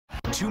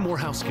2 more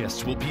house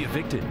guests will be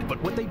evicted,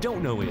 but what they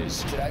don't know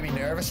is... Should I be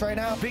nervous right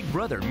now? Big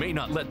Brother may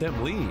not let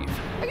them leave.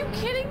 Are you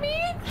kidding me?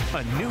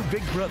 A new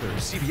Big Brother,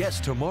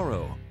 CBS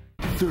tomorrow.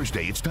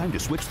 Thursday, it's time to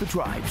switch the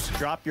tribes.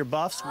 Drop your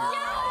buffs.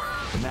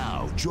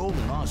 Now, Joel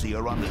and Ozzy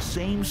are on the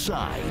same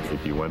side.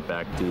 If you went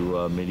back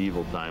to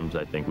medieval times,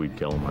 I think we'd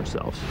kill them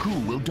ourselves. Who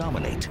will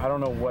dominate? I don't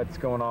know what's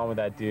going on with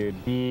that dude.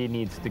 He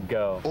needs to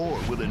go. Or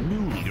will a new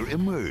leader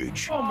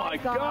emerge? Oh my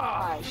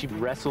God! She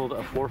wrestled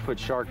a 4-foot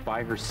shark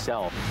by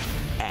herself.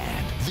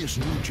 And this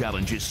new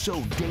challenge is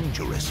so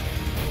dangerous.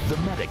 The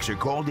medics are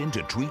called in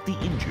to treat the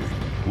injured.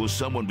 Will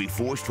someone be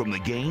forced from the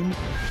game?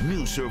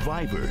 New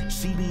Survivor,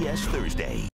 CBS Thursday.